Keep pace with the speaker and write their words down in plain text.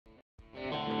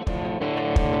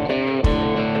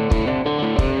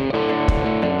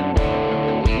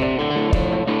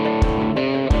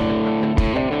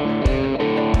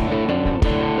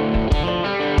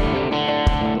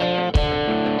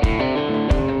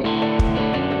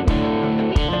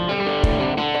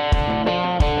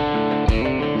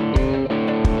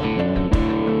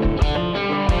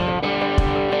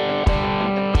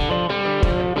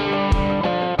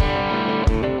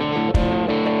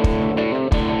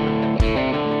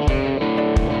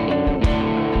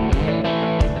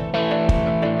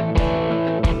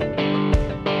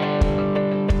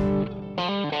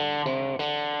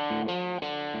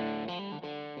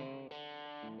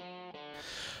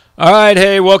All right,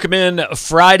 hey, welcome in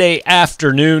Friday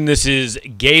afternoon. This is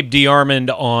Gabe DeArmond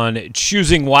on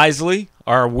Choosing Wisely,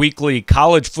 our weekly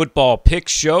college football pick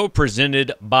show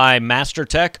presented by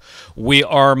MasterTech. We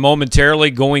are momentarily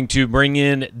going to bring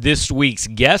in this week's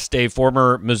guest, a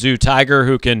former Mizzou Tiger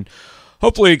who can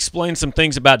hopefully explain some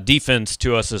things about defense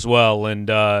to us as well, and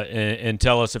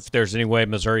tell us if there's any way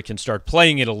Missouri can start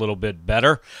playing it a little bit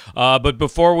better. But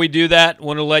before we do that, I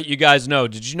want to let you guys know,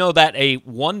 did you know that a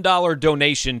 $1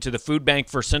 donation to the food bank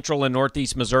for Central and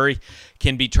Northeast Missouri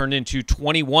can be turned into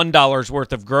 $21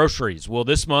 worth of groceries? Well,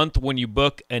 this month, when you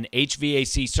book an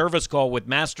HVAC service call with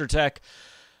MasterTech,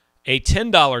 a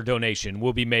 $10 donation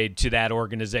will be made to that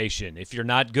organization. If you're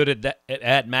not good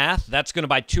at math, that's going to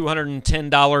buy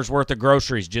 $210 worth of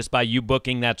groceries just by you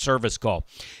booking that service call.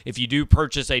 If you do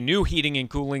purchase a new heating and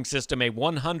cooling system, a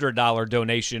 $100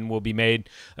 donation will be made.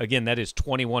 Again, that is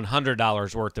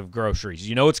 $2,100 worth of groceries.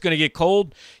 You know it's going to get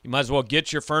cold. You might as well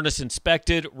get your furnace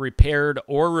inspected, repaired,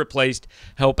 or replaced.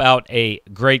 Help out a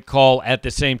great call at the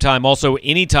same time. Also,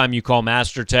 anytime you call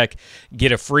MasterTech,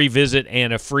 get a free visit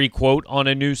and a free quote on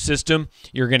a new system.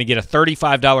 You're going to get a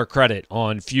 $35 credit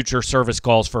on future service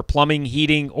calls for plumbing,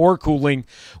 heating, or cooling.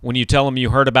 When you tell them you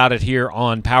heard about it here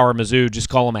on Power Mizzou, just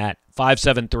call them at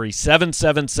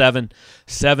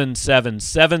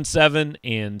 573-777-7777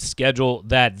 and schedule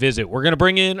that visit. We're going to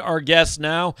bring in our guests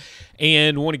now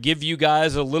and want to give you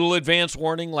guys a little advance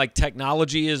warning. Like,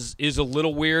 technology is a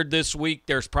little weird this week.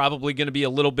 There's probably going to be a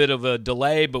little bit of a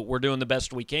delay, but we're doing the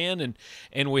best we can,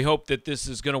 and we hope that this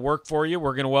is going to work for you.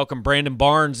 We're going to welcome Brandon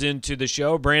Barnes into the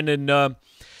show. Brandon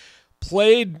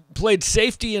played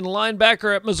safety and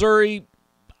linebacker at Missouri,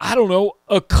 I don't know,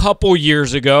 a couple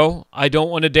years ago. I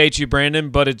don't want to date you, Brandon,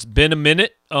 but it's been a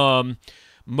minute.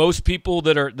 Most people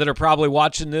that are probably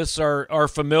watching this are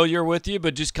familiar with you,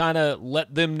 but just kind of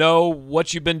let them know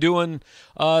what you've been doing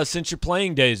since your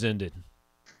playing days ended.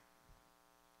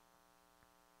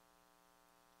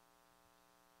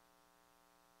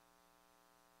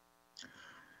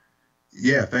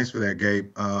 Yeah, thanks for that,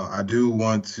 Gabe. I do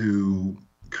want to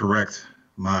correct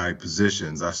my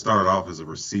positions. I started off as a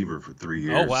receiver for 3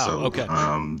 years. Oh, wow. So Okay.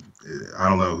 I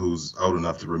don't know who's old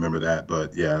enough to remember that,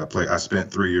 but yeah, I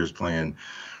spent 3 years playing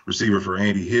receiver for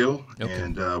Andy Hill, Okay.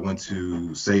 and went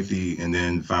to safety, and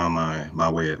then found my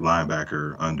way at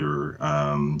linebacker under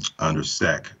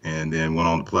Steck, and then went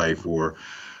on to play for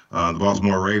the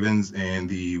Baltimore Ravens and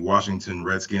the Washington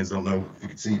Redskins. I don't know if you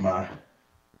can see my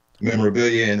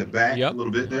memorabilia in the back Yep. a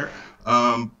little bit there.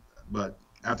 But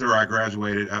after I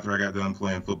graduated, after I got done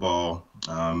playing football,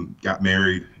 got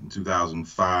married in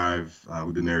 2005.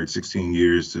 We've been married 16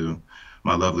 years to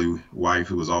my lovely wife,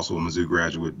 who was also a Mizzou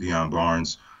graduate, Dion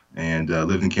Barnes, and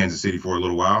lived in Kansas City for a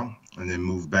little while, and then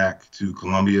moved back to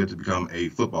Columbia to become a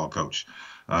football coach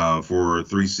for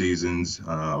 3 seasons.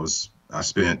 I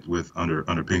spent with under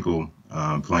Pinkel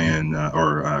playing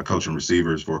or coaching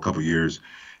receivers for a couple years,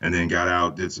 and then got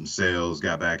out, did some sales,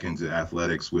 got back into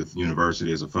athletics with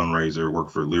university as a fundraiser,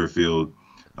 worked for Learfield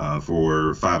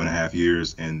for 5.5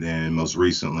 years. And then most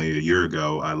recently, a year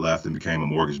ago, I left and became a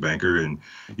mortgage banker. And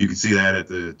you can see that at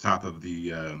the top of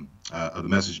the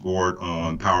message board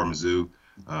on Power Mizzou.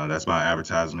 That's my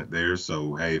advertisement there.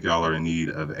 So, hey, if y'all are in need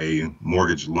of a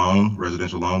mortgage loan,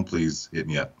 residential loan, please hit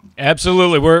me up.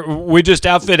 Absolutely. We just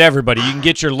outfit everybody. You can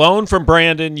get your loan from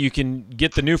Brandon. You can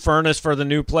get the new furnace for the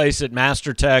new place at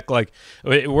MasterTech. Like,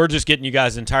 we're just getting you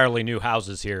guys entirely new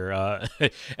houses here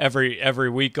every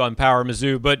week on Power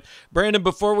Mizzou. But, Brandon,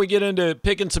 before we get into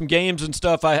picking some games and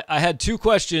stuff, I had 2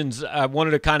 questions I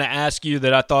wanted to kind of ask you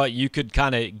that I thought you could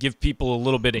kind of give people a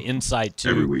little bit of insight to.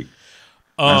 Every week.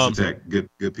 MasterTech,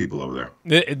 good people over there.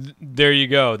 There you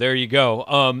go. There you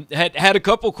go. Had a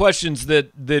couple questions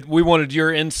that we wanted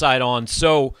your insight on.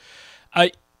 So,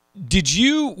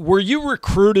 were you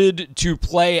recruited to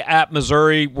play at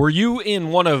Missouri? Were you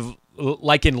in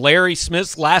in Larry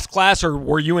Smith's last class, or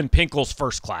were you in Pinkel's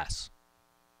first class?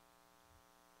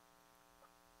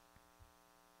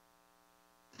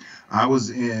 I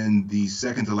was in the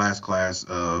second to last class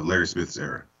of Larry Smith's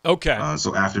era. Okay.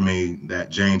 So after me, that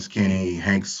James Kinney,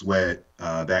 Hank Sweat,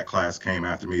 that class came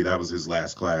after me. That was his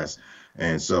last class.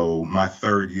 And so my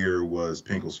third year was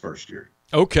Pinkel's first year.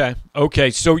 Okay.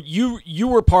 So you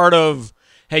were part of,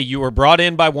 hey, you were brought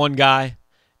in by one guy,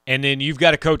 and then you've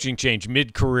got a coaching change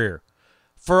mid-career.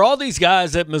 For all these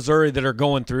guys at Missouri that are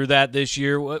going through that this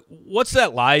year, what's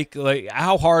that like? Like,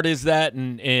 how hard is that,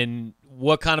 and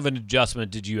what kind of an adjustment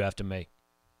did you have to make?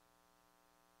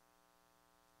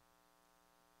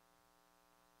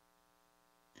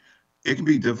 It can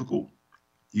be difficult.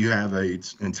 You have a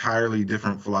entirely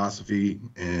different philosophy,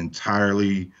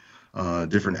 entirely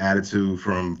different attitude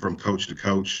from coach to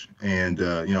coach. And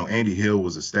Andy Hill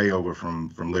was a stayover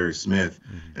from Larry Smith,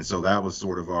 and so that was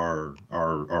sort of our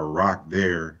rock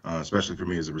there, especially for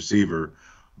me as a receiver.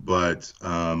 But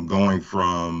going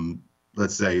from,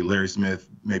 let's say, Larry Smith,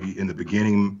 maybe in the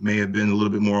beginning may have been a little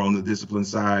bit more on the discipline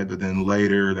side, but then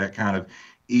later that kind of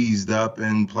eased up,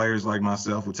 and players like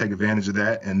myself would take advantage of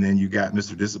that. And then you got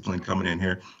Mr. Discipline coming in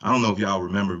here. I don't know if y'all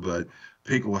remember, but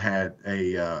Pinkle had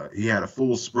a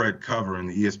full spread cover in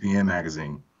the ESPN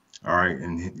magazine. All right,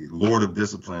 and Lord of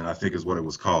Discipline, I think, is what it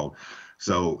was called.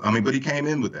 So, I mean, but he came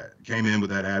in with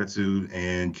that attitude,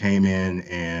 and came in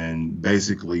and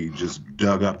basically just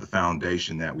dug up the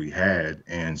foundation that we had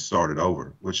and started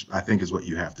over, which I think is what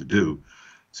you have to do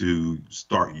to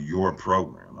start your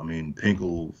program. I mean,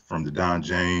 Pinkle, from the Don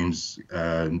James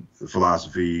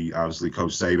philosophy, obviously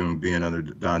Coach Saban being under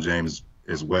Don James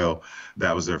as well,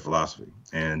 that was their philosophy.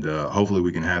 And hopefully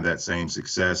we can have that same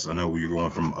success. I know we're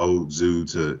going from old zoo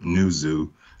to new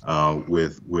zoo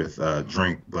with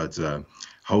Drink, but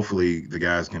hopefully the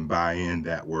guys can buy in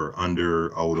that we're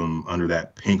under Odom, under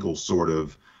that Pinkle sort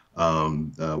of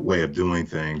way of doing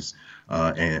things,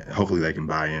 and hopefully they can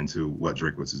buy into what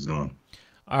Drinkwitz is doing.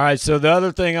 All right, so the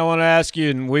other thing I want to ask you,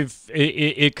 and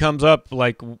it comes up,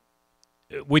 like,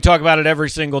 we talk about it every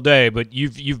single day, but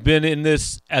you've been in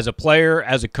this as a player,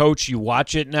 as a coach. You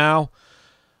watch it now.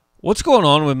 What's going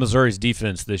on with Missouri's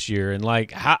defense this year, and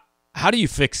like how do you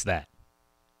fix that?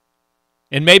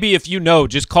 And maybe if you know,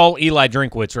 just call Eli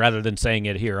Drinkwitz rather than saying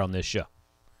it here on this show.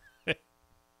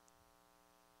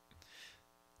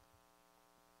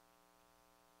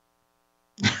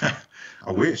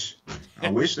 I wish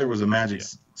there was a magic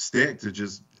stick to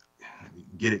just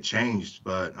get it changed.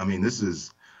 But I mean, this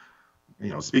is,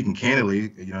 speaking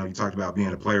candidly, you talked about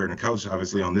being a player and a coach.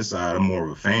 Obviously, on this side, I'm more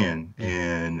of a fan,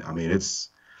 and I mean, it's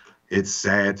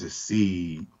sad to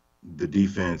see the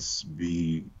defense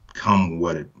become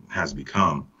what it has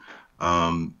become.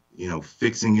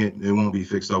 Fixing it won't be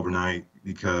fixed overnight,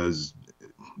 because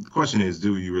the question is,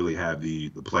 do you really have the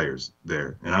players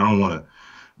there? And I don't want to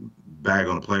bag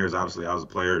on the players. Obviously, I was a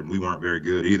player and we weren't very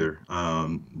good either.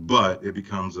 But it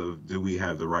becomes do we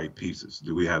have the right pieces?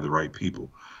 Do we have the right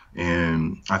people?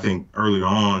 And I think earlier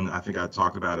on, I think I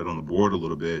talked about it on the board a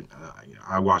little bit.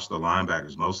 I watched the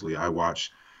linebackers mostly. I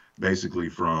watched basically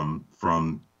from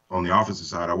on the offensive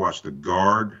side, I watched the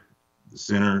guard, the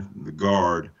center, the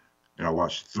guard, and I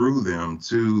watched through them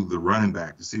to the running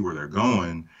back to see where they're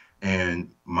going.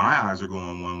 And my eyes are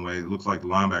going one way. It looks like the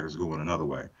linebackers are going another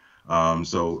way.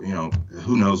 So,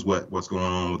 who knows what's going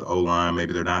on with the O-line.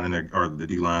 Maybe they're not in their, or the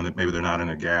D-line, maybe they're not in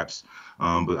their gaps.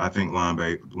 But I think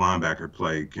linebacker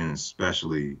play can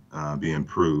especially be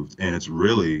improved. And it's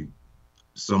really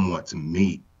somewhat, to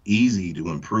me, easy to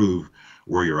improve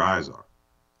where your eyes are,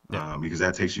 because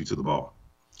that takes you to the ball.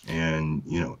 And,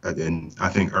 and I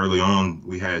think early on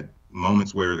we had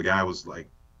moments where the guy was like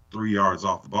 3 yards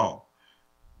off the ball.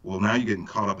 Well, now you're getting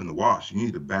caught up in the wash. You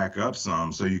need to back up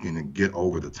some so you can get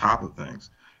over the top of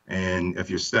things. And if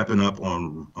you're stepping up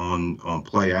on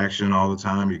play action all the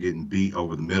time, you're getting beat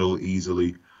over the middle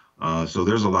easily. So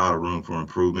there's a lot of room for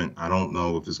improvement. I don't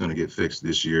know if it's going to get fixed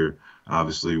this year.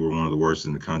 Obviously, we're one of the worst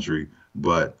in the country.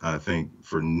 But I think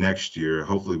for next year,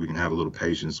 hopefully we can have a little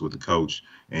patience with the coach,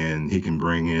 and he can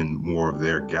bring in more of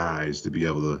their guys to be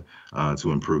able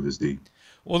to improve this D.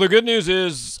 Well, the good news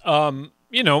is,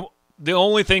 the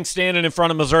only thing standing in front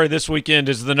of Missouri this weekend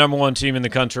is the #1 team in the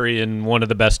country and one of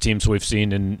the best teams we've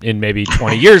seen in maybe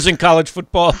 20 years in college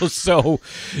football. So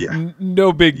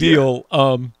no big deal.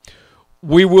 Yeah.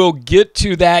 We will get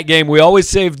to that game. We always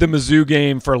save the Mizzou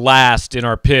game for last in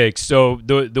our picks. So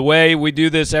the way we do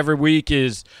this every week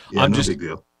is big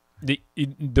deal.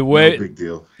 The way no big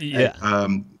deal. Yeah.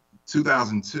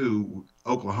 2002,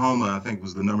 Oklahoma, I think,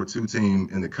 was the #2 team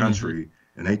in the country. Mm-hmm.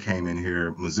 And they came in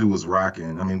here. Mizzou was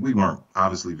rocking. I mean, we weren't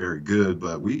obviously very good,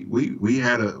 but we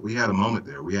had a moment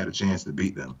there. We had a chance to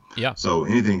beat them. Yeah. So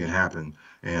anything can happen,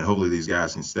 and hopefully these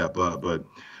guys can step up. But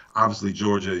obviously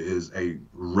Georgia is a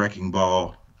wrecking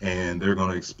ball, and they're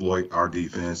going to exploit our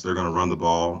defense. They're going to run the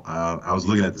ball. I was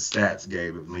looking at the stats,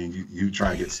 Gabe. I mean, you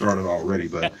try to get started already,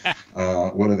 but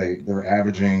what are they? They're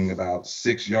averaging about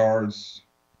 6 yards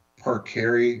per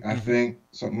carry, I think,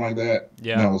 something like that.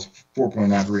 Yeah. No, it was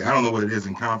 4.93. I don't know what it is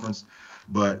in conference,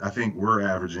 but I think we're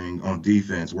averaging on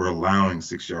defense, we're allowing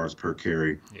 6 yards per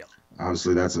carry. Yeah.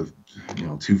 Obviously, that's a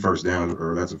 2 first downs,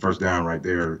 or that's a first down right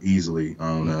there easily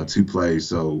on 2 plays.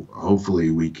 So hopefully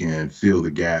we can fill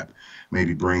the gap,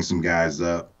 maybe bring some guys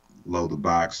up, load the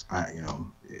box.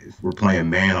 If we're playing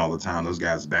man all the time, those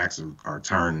guys' backs are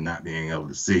turned and not being able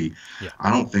to see. Yeah. I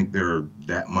don't think they're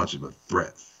that much of a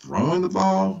threat throwing the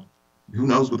ball. who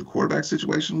knows what the quarterback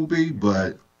situation will be,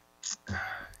 but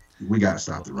we got to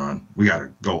stop the run. We got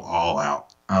to go all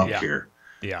out. I don't care.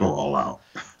 Yeah. Go all out.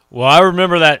 Well, I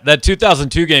remember that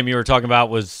 2002 game you were talking about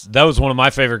was one of my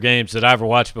favorite games that I ever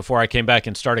watched before I came back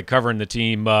and started covering the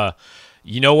team.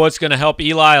 You know what's going to help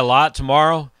Eli a lot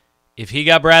tomorrow? If he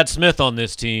got Brad Smith on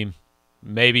this team,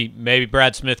 maybe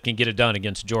Brad Smith can get it done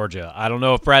against Georgia. I don't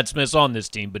know if Brad Smith's on this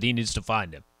team, but he needs to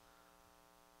find him.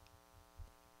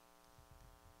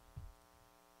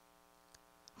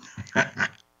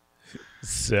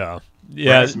 So,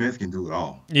 yeah. Brad Smith can do it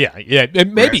all. Yeah.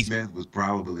 And maybe Brad Smith was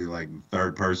probably like the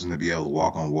third person to be able to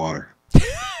walk on water.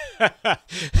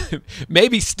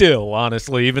 Maybe still,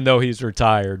 honestly, even though he's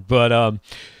retired. But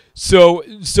so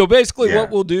basically, what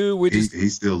we'll do, he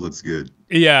still looks good.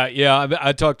 Yeah.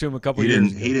 I talked to him a couple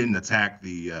years ago. He didn't attack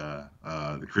the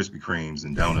Krispy Kremes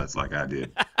and donuts like I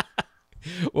did.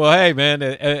 Well, hey man,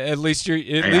 at least you've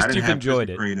enjoyed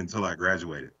it. Krispy Kreme until I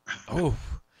graduated. Oh.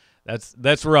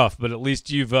 That's rough, but at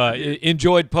least you've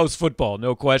enjoyed post football,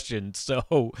 no question.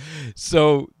 So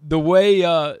the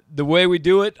way we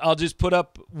do it, I'll just put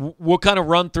up. We'll kind of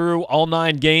run through all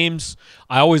 9 games.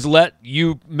 I always let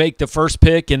you make the first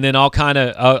pick, and then I'll kind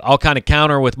of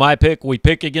counter with my pick. We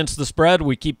pick against the spread.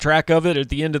 We keep track of it at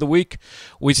the end of the week.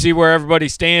 We see where everybody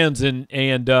stands,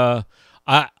 and I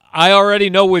already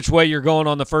know which way you're going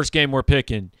on the first game we're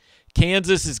picking.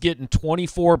 Kansas is getting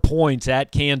 24 points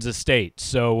at Kansas State.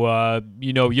 So,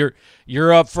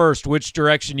 you're up first. Which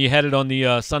direction you headed on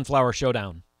the Sunflower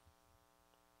Showdown?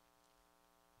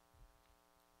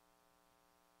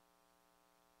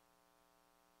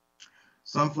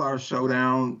 Sunflower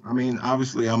Showdown. I mean,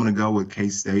 obviously, I'm going to go with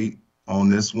K-State on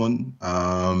this one.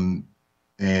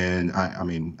 And I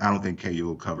don't think KU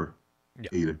will cover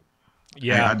either.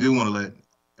 Yeah, and I do want to let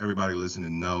everybody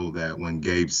listening know that when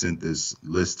Gabe sent this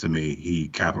list to me, he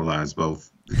capitalized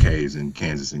both the K's in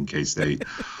Kansas and K-State.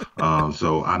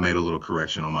 So I made a little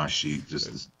correction on my sheet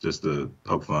just to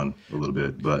poke fun a little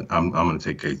bit. But I'm going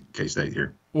to take K-State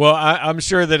here. Well, I'm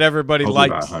sure that everybody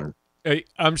likes.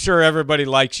 I'm sure everybody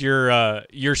likes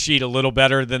your sheet a little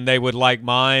better than they would like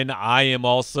mine. I am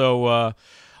also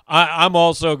I'm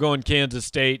also going Kansas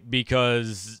State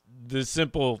because the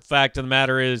simple fact of the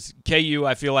matter is KU,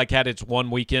 I feel like, had its one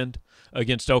weekend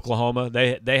against Oklahoma.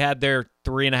 They had their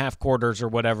 3.5 quarters or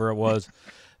whatever it was.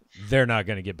 They're not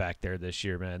going to get back there this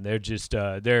year, man. They're just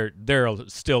they're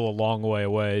still a long way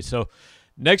away. So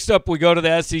next up we go to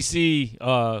the SEC,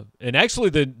 and actually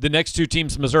the next 2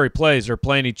 teams Missouri plays are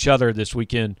playing each other this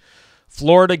weekend.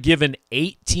 Florida given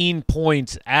 18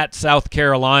 points at South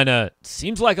Carolina.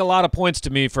 Seems like a lot of points to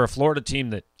me for a Florida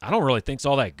team that I don't really think's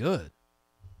all that good.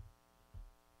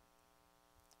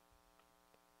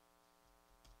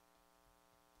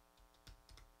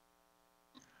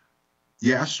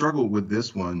 Yeah, I struggled with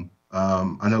this one.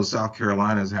 I know South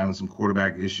Carolina is having some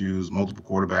quarterback issues, multiple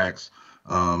quarterbacks.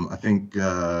 I think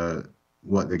the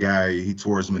guy, he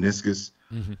tore his meniscus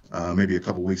maybe a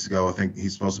couple weeks ago. I think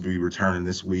he's supposed to be returning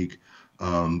this week.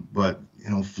 But,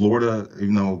 Florida,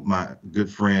 even though my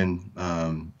good friend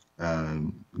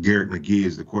Garrett McGee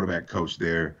is the quarterback coach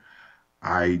there,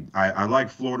 I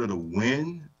like Florida to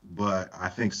win, but I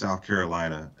think South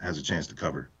Carolina has a chance to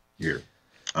cover here.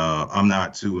 I'm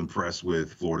not too impressed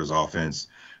with Florida's offense.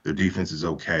 Their defense is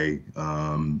okay.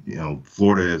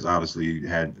 Florida has obviously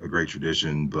had a great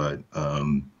tradition, but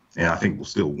and I think we'll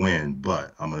still win.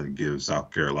 But I'm going to give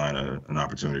South Carolina an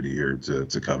opportunity here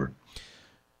to cover.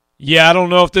 Yeah, I don't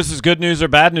know if this is good news or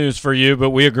bad news for you,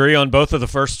 but we agree on both of the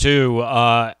first 2.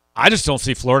 I just don't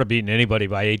see Florida beating anybody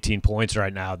by 18 points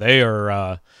right now. They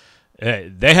are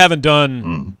they haven't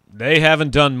done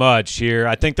much here.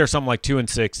 I think they're something like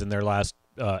 2-6 in their last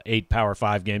 8 Power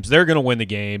 5 games. They're going to win the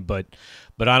game, but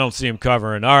I don't see them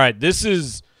covering. All right, this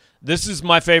is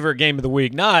my favorite game of the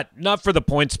week. Not for the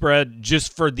point spread,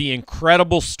 just for the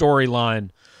incredible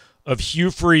storyline of Hugh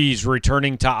Freeze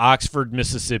returning to Oxford,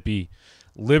 Mississippi.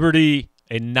 Liberty,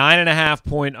 a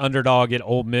 9.5-point underdog at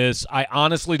Ole Miss. I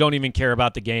honestly don't even care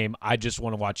about the game. I just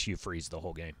want to watch Hugh Freeze the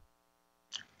whole game.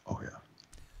 Oh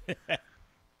yeah.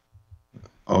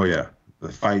 Oh yeah.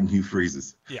 The fighting Hugh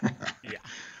Freezes. Yeah.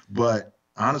 But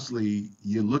honestly,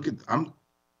 you look at I'm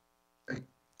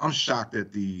shocked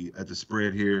at the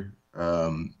spread here.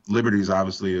 Liberty is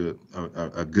obviously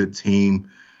a good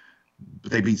team, but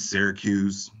they beat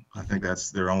Syracuse. I think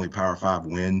that's their only Power 5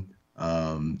 win.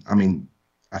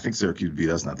 I think Syracuse beat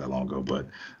us not that long ago, but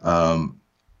I'm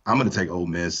going to take Ole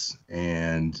Miss,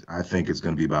 and I think it's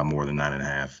going to be about more than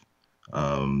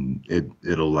 9.5.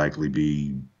 It'll likely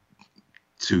be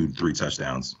 2-3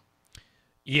 touchdowns.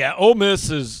 Yeah, Ole Miss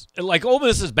is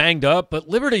banged up, but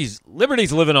Liberty's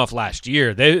living off last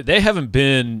year. They haven't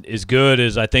been as good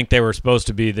as I think they were supposed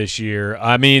to be this year.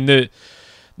 I mean,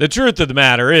 the truth of the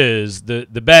matter is the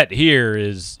bet here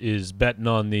is betting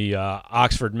on the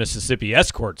Oxford, Mississippi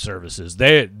escort services.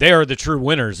 They are the true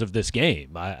winners of this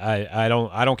game. I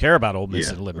don't care about Ole Miss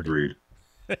and Liberty. Agreed.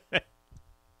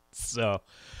 So,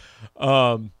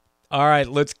 all right,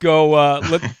 let's go.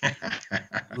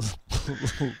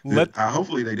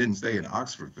 Hopefully they didn't stay in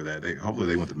Oxford for that. Hopefully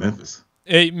they went to Memphis.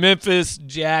 Hey, Memphis,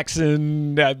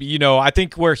 Jackson. I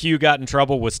think where Hugh got in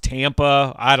trouble was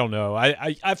Tampa. I don't know.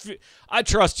 I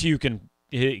trust Hugh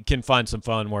can find some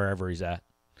fun wherever he's at.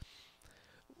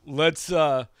 Let's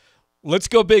go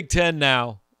Big Ten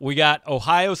now. We got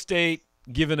Ohio State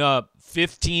giving up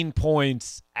 15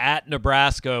 points at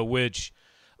Nebraska, which,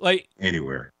 like,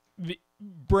 anywhere.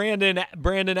 Brandon,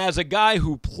 as a guy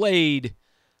who played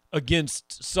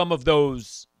against some of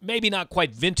those maybe not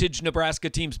quite vintage Nebraska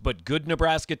teams, but good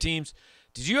Nebraska teams,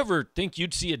 did you ever think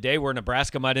you'd see a day where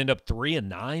Nebraska might end up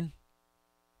 3-9?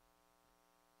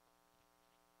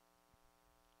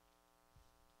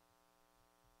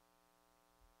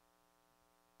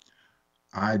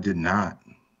 I did not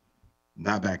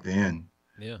back then.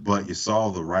 Yeah. But you saw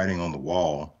the writing on the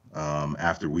wall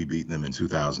after we beat them in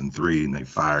 2003, and they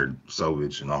fired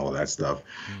Sovich and all of that stuff.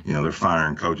 Mm-hmm. They're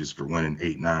firing coaches for winning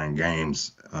 8-9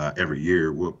 games every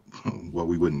year. What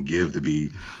we wouldn't give to be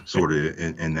sort of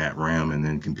in that realm and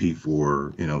then compete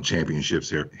for championships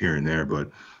here and there.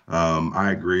 But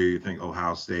I agree. I think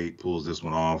Ohio State pulls this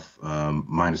one off.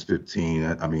 Minus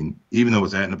 15. I mean, even though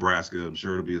it's at Nebraska, I'm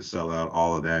sure it'll be a sellout.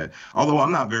 All of that. Although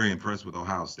I'm not very impressed with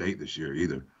Ohio State this year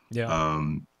either. Yeah.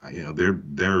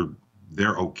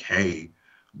 They're okay,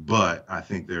 but I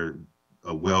think they're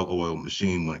a well-oiled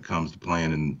machine when it comes to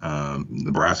playing in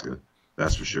Nebraska.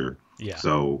 That's for sure. Yeah.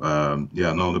 So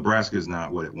Nebraska is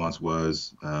not what it once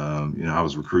was. I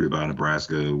was recruited by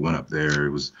Nebraska, went up there.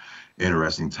 It was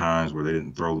interesting times where they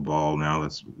didn't throw the ball. Now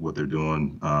that's what they're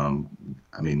doing.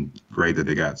 Great that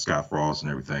they got Scott Frost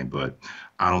and everything, but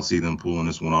I don't see them pulling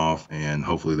this one off, and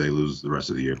hopefully they lose the rest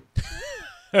of the year.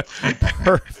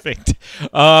 Perfect.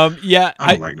 I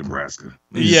don't like Nebraska.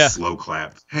 Slow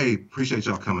clap. Hey, appreciate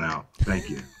y'all coming out. Thank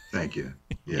you.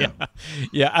 Yeah.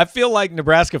 I feel like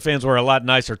Nebraska fans were a lot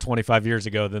nicer 25 years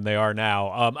ago than they are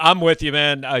now. I'm with you,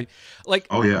 man.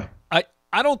 Oh yeah.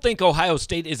 I don't think Ohio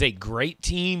State is a great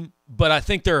team, but I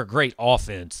think they're a great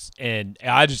offense, and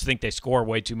I just think they score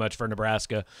way too much for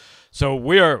Nebraska. So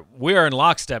we are in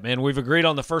lockstep, man. We've agreed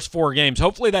on the first 4 games.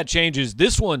 Hopefully that changes.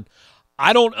 This one,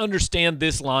 I don't understand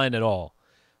this line at all.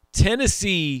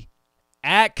 Tennessee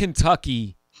at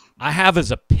Kentucky, I have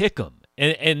as a pick 'em.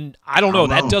 And I don't know.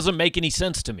 That doesn't make any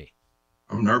sense to me.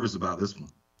 I'm nervous about this one.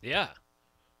 Yeah.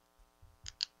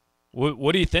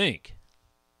 What do you think?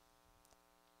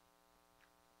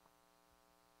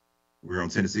 We're on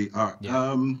Tennessee. Yeah.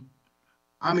 I'm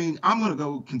going to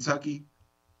go Kentucky.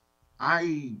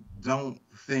 I don't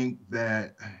think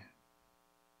that –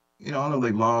 I know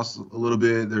they lost a little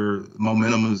bit. Their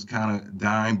momentum is kind of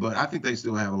dying, but I think they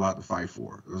still have a lot to fight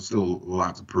for. There's still a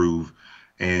lot to prove.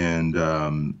 And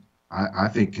I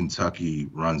think Kentucky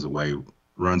runs away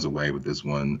with this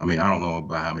one. I don't know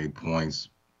about how many points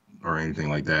or anything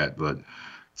like that, but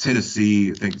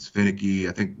Tennessee, I think it's finicky.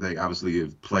 I think they obviously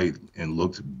have played and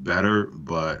looked better,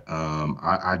 but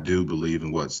I do believe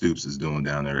in what Stoops is doing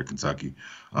down there at Kentucky.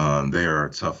 They are a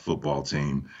tough football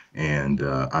team, and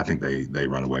I think they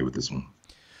run away with this one.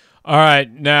 All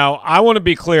right. Now, I want to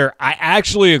be clear. I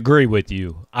actually agree with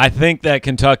you. I think that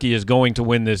Kentucky is going to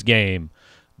win this game,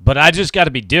 but I just got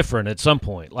to be different at some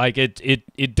point. Like,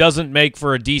 it doesn't make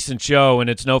for a decent show, and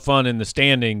it's no fun in the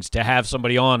standings to have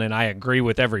somebody on, and I agree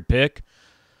with every pick.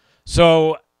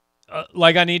 So,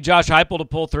 I need Josh Heupel to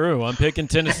pull through. I'm picking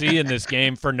Tennessee in this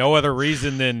game for no other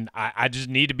reason than I just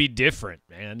need to be different,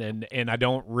 man, and I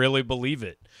don't really believe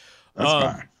it. That's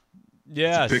fine.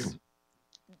 Yeah. Pick 'em.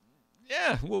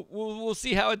 Yeah, we'll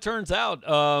see how it turns out.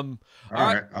 All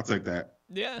right, I'll take that.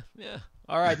 Yeah.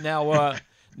 All right,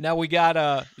 now we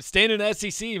got staying in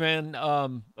SEC, man.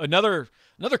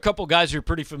 Another couple guys you're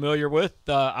pretty familiar with.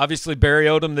 Obviously Barry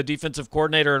Odom, the defensive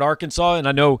coordinator at Arkansas, and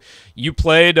I know you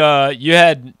played.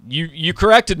 You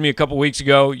corrected me a couple weeks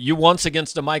ago. You once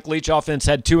against a Mike Leach offense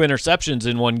had 2 interceptions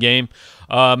in one game.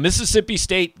 Mississippi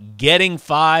State getting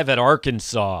 5 at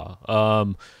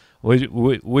Arkansas.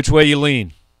 Which way you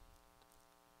lean?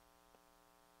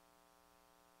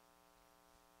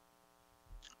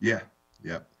 Yeah.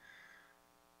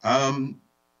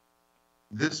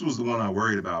 This was the one I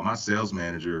worried about. My sales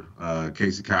manager,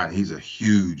 Casey Cotton, he's a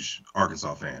huge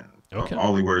Arkansas fan. Okay.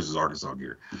 All he wears is Arkansas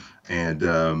gear. And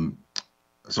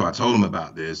so I told him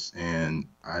about this, and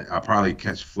I probably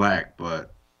catch flack,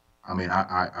 but I mean,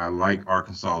 I like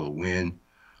Arkansas to win.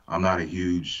 I'm not a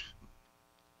huge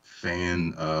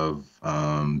fan of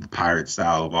the pirate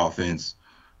style of offense.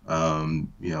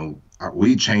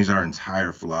 We changed our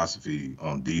entire philosophy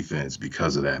on defense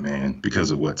because of that, man,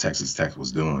 because of what Texas Tech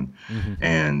was doing. Mm-hmm.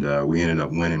 And we ended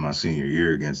up winning my senior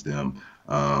year against them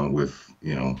with,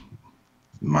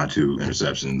 my 2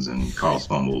 interceptions and Carl's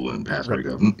fumble and pass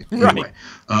breakup. Anyway,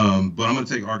 but I'm going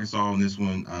to take Arkansas on this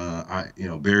one.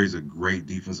 Barry's a great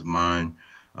defensive mind.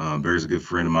 Barry's a good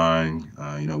friend of mine.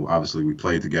 Obviously we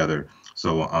played together.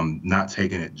 So I'm not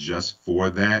taking it just for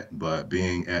that, but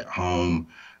being at home,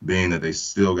 being that they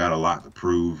still got a lot to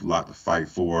prove, a lot to fight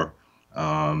for.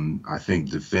 I think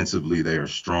defensively they are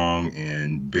strong,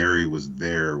 and Barry was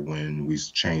there when we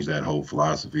changed that whole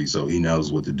philosophy, so he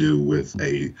knows what to do with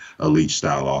a elite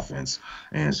style offense.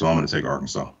 And so I'm going to take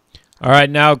Arkansas. All right,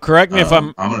 now correct me if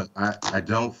I'm. I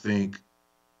don't think.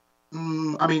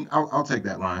 I'll take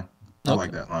that line. I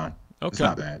like that line. Okay. It's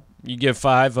not bad. You give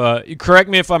 5. Correct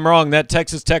me if I'm wrong. That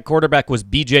Texas Tech quarterback was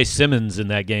B.J. Simmons in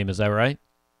that game. Is that right?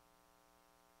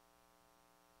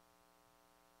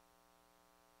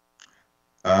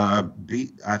 I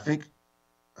think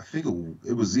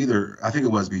it was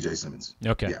B.J. Simmons.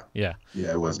 Okay. Yeah.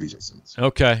 It was B.J. Simmons.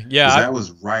 Okay. Yeah. That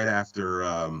was right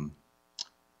after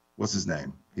what's his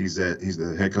name? He's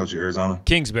the head coach of Arizona.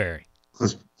 Kingsbury.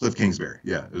 Cliff Kingsbury.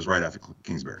 Yeah, it was right after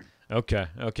Kingsbury. Okay.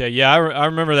 Yeah, I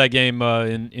remember that game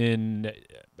in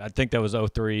I think that was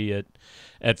 03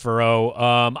 at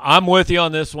Faurot. I'm with you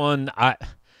on this one.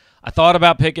 I thought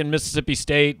about picking Mississippi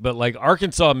State, but like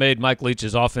Arkansas made Mike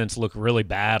Leach's offense look really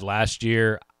bad last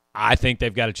year. I think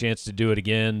they've got a chance to do it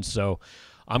again. So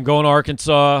I'm going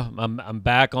Arkansas. I'm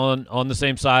back on the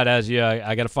same side as you.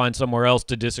 I got to find somewhere else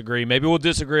to disagree. Maybe we'll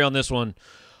disagree on this one.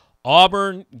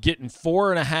 Auburn getting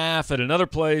 4.5 at another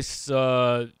place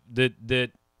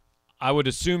that I would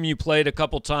assume you played a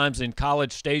couple times in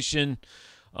College Station.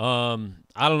 I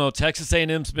don't know. Texas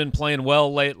A&M's been playing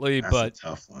well lately, That's but a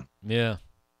tough one. Yeah.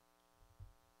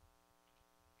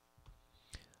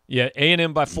 Yeah,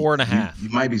 A&M by 4.5. You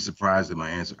might be surprised at my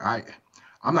answer.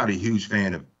 I'm not a huge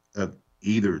fan of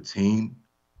either team.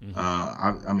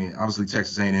 Mm-hmm. Obviously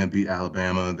Texas A&M beat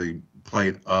Alabama. They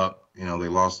played up. They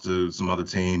lost to some other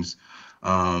teams.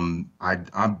 I've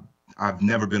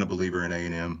never been a believer in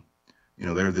A&M.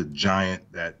 They're the giant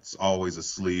that's always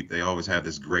asleep. They always have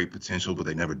this great potential, but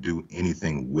they never do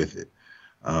anything with it.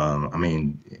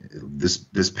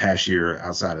 This past year,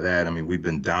 outside of that, we've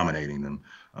been dominating them,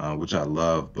 which I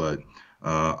love. But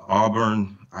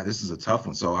Auburn, this is a tough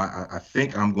one. So I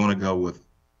think I'm going to go with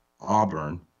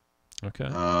Auburn. Okay.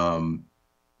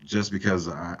 Just because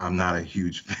I'm not a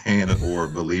huge fan or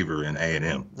believer in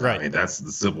A&M. Right. That's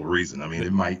the simple reason. They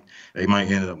might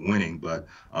end up winning, but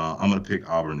I'm going to pick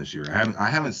Auburn this year. I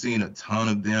haven't seen a ton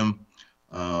of them,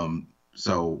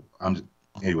 so I'm just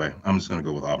going to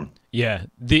go with Auburn. Yeah,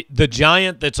 the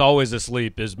giant that's always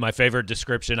asleep is my favorite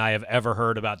description I have ever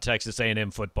heard about Texas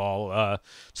A&M football.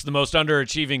 It's the most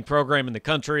underachieving program in the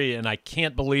country, and I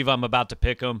can't believe I'm about to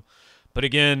pick them. But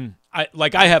again, I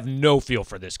have no feel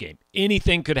for this game.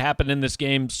 Anything could happen in this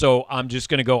game, so I'm just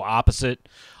going to go opposite.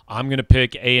 I'm going to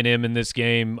pick A&M in this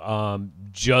game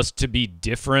just to be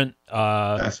different.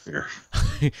 That's fair.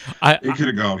 It could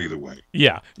have gone either way.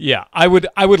 Yeah. I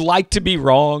would like to be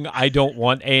wrong. I don't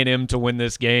want A&M to win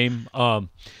this game.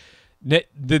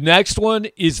 The next one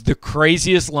is the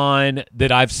craziest line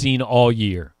that I've seen all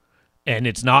year, and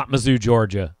it's not Mizzou,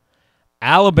 Georgia.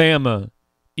 Alabama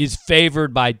is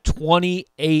favored by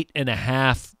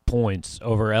 28.5 points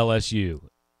over LSU.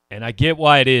 And I get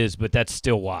why it is, but that's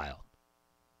still wild.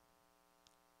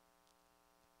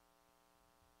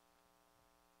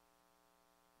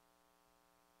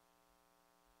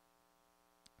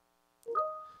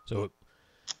 So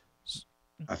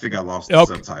I think I lost the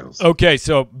subtitles. Okay,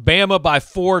 so Bama by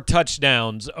 4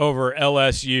 touchdowns over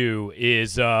LSU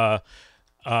is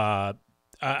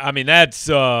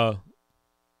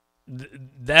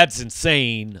that's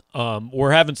insane.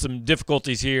 We're having some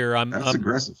difficulties here. That's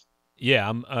aggressive.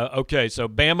 Yeah. Okay. So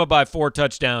Bama by 4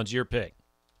 touchdowns. Your pick.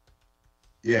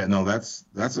 Yeah. No, that's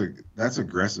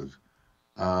aggressive.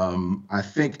 I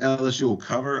think LSU will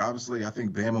cover. Obviously, I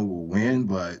think Bama will win,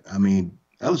 but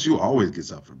LSU always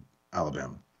gets up for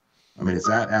Alabama. It's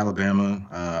at Alabama.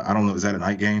 I don't know. Is that a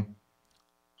night game?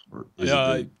 Or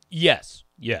is yes.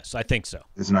 I think so.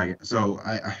 It's a night game. So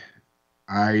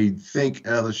I think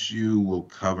LSU will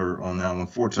cover on that one.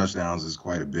 4 touchdowns is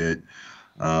quite a bit.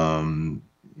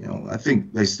 I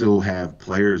think they still have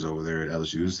players over there at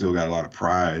LSU who still got a lot of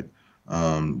pride.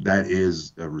 That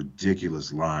is a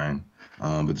ridiculous line.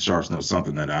 But the Sharks know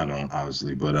something that I don't,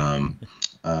 obviously. But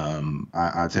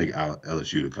I take out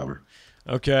LSU to cover.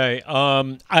 Okay.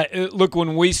 Look,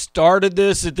 when we started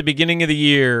this at the beginning of the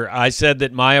year, I said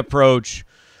that my approach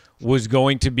was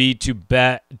going to be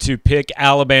to pick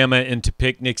Alabama and to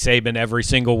pick Nick Saban every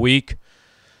single week.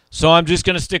 So I'm just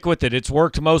going to stick with it. It's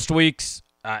worked most weeks.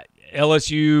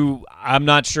 LSU, I'm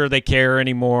not sure they care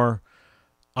anymore.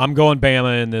 I'm going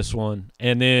Bama in this one.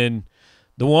 And then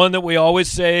the one that we always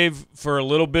save for a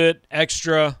little bit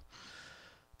extra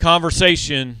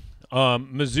conversation,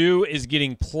 Mizzou is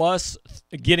getting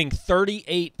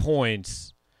 38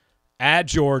 points at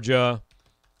Georgia.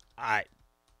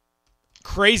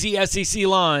 Crazy SEC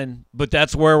line, but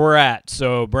that's where we're at.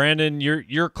 So, Brandon,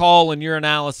 your call and your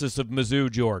analysis of Mizzou,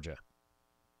 Georgia.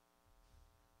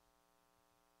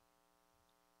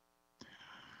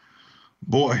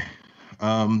 Boy,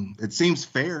 it seems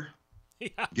fair,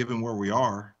 Yeah. given where we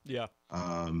are. Yeah.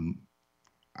 But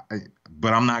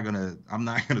I'm not gonna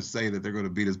say that they're gonna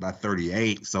beat us by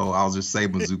 38. So I'll just say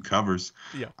Mizzou covers.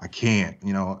 Yeah. I can't.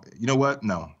 You know what?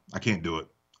 No, I can't do it.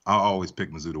 I'll always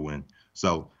pick Mizzou to win.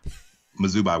 So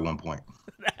Mizzou by 1 point.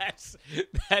 That's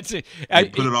it.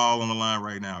 Put it all on the line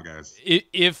right now, guys.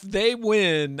 If they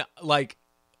win, like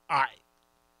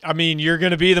I mean, you're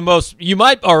going to be the most – you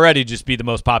might already just be the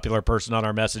most popular person on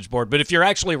our message board. But if you're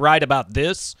actually right about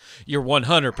this, you're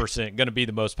 100% going to be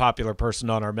the most popular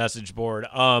person on our message board.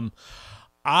 I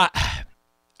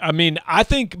mean, I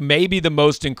think maybe the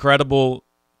most incredible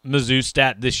Mizzou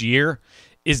stat this year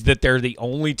is that they're the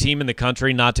only team in the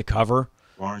country not to cover.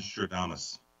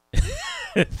 Barnes-Stradamus.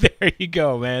 There you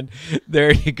go, man.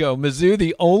 There you go. Mizzou,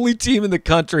 the only team in the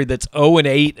country that's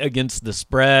 0-8 against the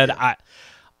spread.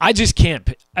 I just can't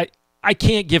 – I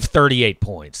can't give 38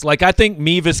 points. Like, I think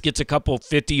Mevis gets a couple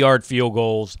 50-yard field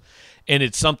goals, and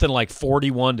it's something like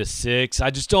 41-6.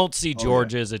 I just don't see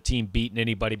Georgia as a team beating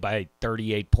anybody by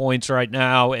 38 points right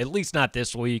now, at least not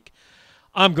this week.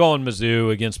 I'm going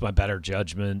Mizzou against my better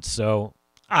judgment. So,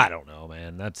 I don't know,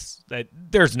 man.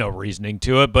 There's no reasoning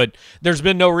to it, but there's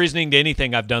been no reasoning to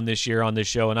anything I've done this year on this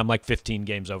show, and I'm like 15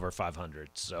 games over 500.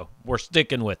 So, we're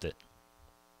sticking with it.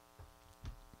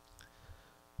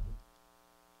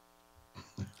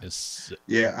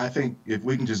 Yeah, I think if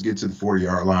we can just get to the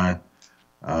 40-yard line,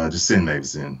 just send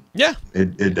Mavis in. Yeah,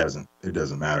 it doesn't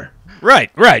matter. Right.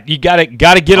 You gotta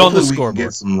get Hopefully on the we scoreboard. can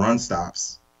get some run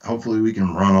stops. Hopefully we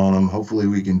can run on them. Hopefully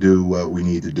we can do what we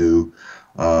need to do.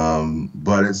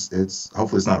 But it's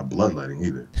hopefully it's not a bloodletting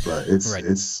either. But it's Right.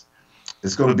 it's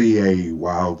going to be a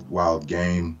wild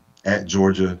game at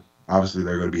Georgia. Obviously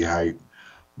they're going to be hyped.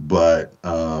 But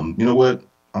you know what?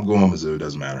 I'm going Mizzou. It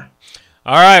doesn't matter.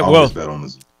 All right. Always bet on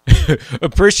Mizzou.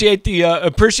 appreciate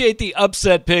the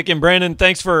upset pick, and Brandon,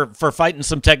 thanks for fighting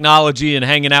some technology and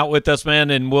hanging out with us, man.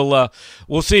 And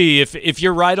we'll see if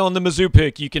you're right on the Mizzou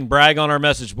pick, you can brag on our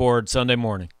message board Sunday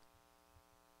morning.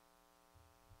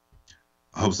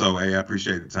 I hope so. Hey, I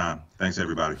appreciate the time. Thanks,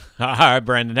 everybody. All right,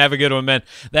 Brandon, have a good one, man.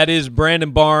 That is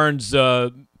Brandon Barnes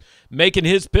making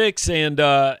his picks, and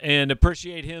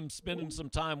appreciate him spending some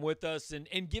time with us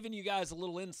and giving you guys a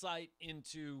little insight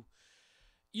into,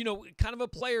 you know, kind of a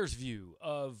player's view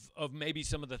of maybe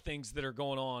some of the things that are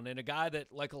going on. And a guy that,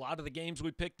 like a lot of the games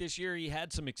we picked this year, he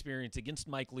had some experience against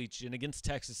Mike Leach and against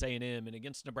Texas A&M and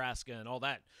against Nebraska and all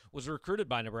that. Was recruited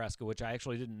by Nebraska, which I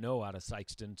actually didn't know out of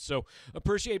Sykeston. So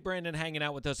appreciate Brandon hanging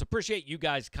out with us. Appreciate you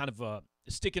guys kind of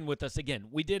sticking with us. Again,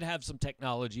 we did have some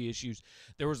technology issues.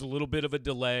 There was a little bit of a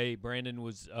delay. Brandon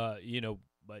was,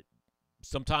 but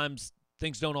sometimes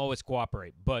things don't always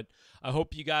cooperate, but I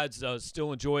hope you guys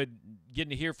still enjoyed getting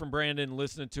to hear from Brandon,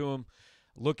 listening to him,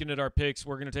 looking at our picks.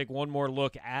 We're going to take one more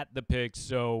look at the picks.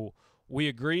 So we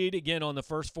agreed again on the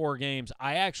first 4 games.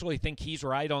 I actually think he's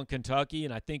right on Kentucky,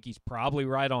 and I think he's probably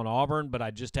right on Auburn, but I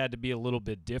just had to be a little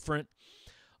bit different.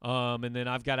 And then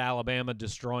I've got Alabama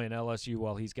destroying LSU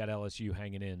while he's got LSU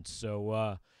hanging in.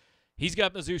 So he's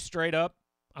got Mizzou straight up.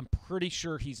 I'm pretty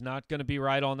sure he's not going to be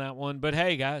right on that one, but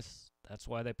hey, guys, that's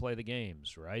why they play the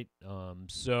games, right?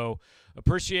 So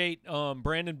appreciate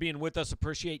Brandon being with us.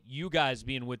 Appreciate you guys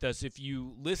being with us. If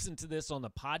you listen to this on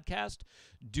the podcast,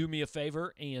 do me a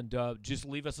favor and just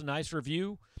leave us a nice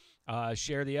review.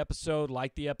 Share the episode,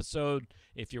 like the episode.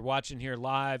 If you're watching here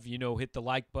live, hit the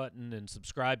like button and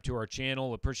subscribe to our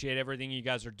channel. Appreciate everything you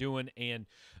guys are doing, and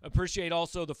appreciate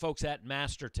also the folks at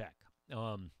MasterTech.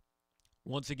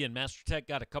 Once again, MasterTech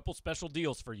got a couple special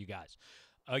deals for you guys.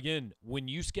 Again, when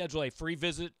you schedule a free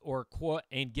visit or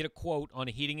and get a quote on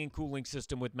a heating and cooling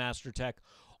system with MasterTech,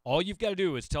 all you've got to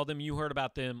do is tell them you heard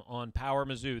about them on Power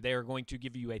Mizzou. They are going to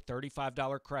give you a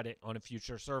 $35 credit on a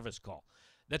future service call.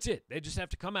 That's it. They just have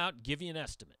to come out and give you an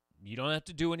estimate. You don't have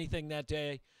to do anything that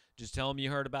day. Just tell them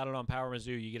you heard about it on Power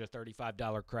Mizzou. You get a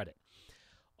 $35 credit.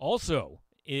 Also,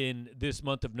 in this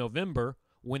month of November,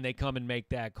 when they come and make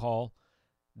that call,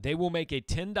 they will make a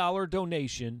 $10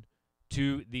 donation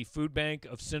to the Food Bank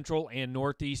of Central and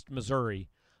Northeast Missouri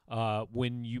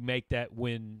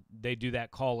when they do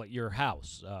that call at your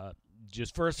house,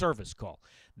 just for a service call.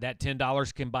 That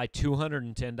 $10 can buy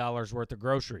 $210 worth of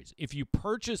groceries. If you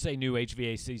purchase a new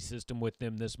HVAC system with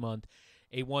them this month,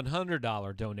 a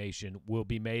 $100 donation will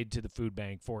be made to the food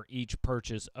bank for each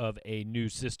purchase of a new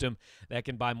system. That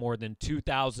can buy more than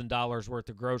 $2,000 worth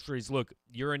of groceries. Look,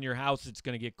 you're in your house, it's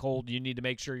going to get cold. You need to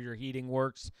make sure your heating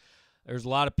works. There's a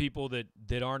lot of people that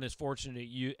aren't as fortunate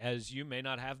as you may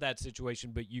not have that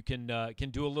situation, but you can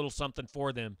do a little something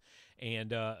for them.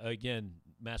 And again,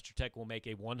 Master Tech will make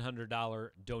a $100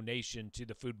 donation to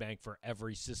the food bank for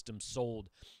every system sold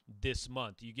this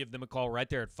month. You give them a call right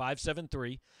there at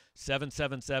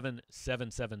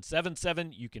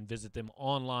 573-777-7777. You can visit them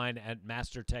online at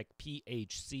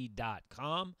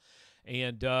mastertechphc.com.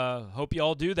 And hope you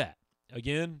all do that.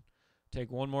 Again,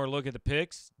 take one more look at the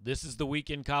picks. This is the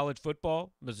weekend college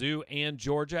football. Mizzou and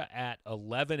Georgia at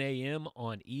 11 a.m.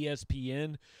 on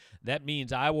ESPN. That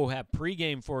means I will have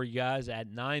pregame for you guys at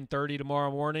 9:30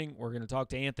 tomorrow morning. We're going to talk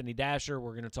to Anthony Dasher.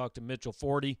 We're going to talk to Mitchell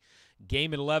Forty.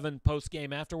 Game at 11,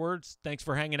 postgame afterwards. Thanks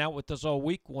for hanging out with us all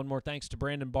week. One more thanks to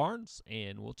Brandon Barnes,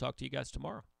 and we'll talk to you guys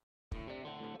tomorrow.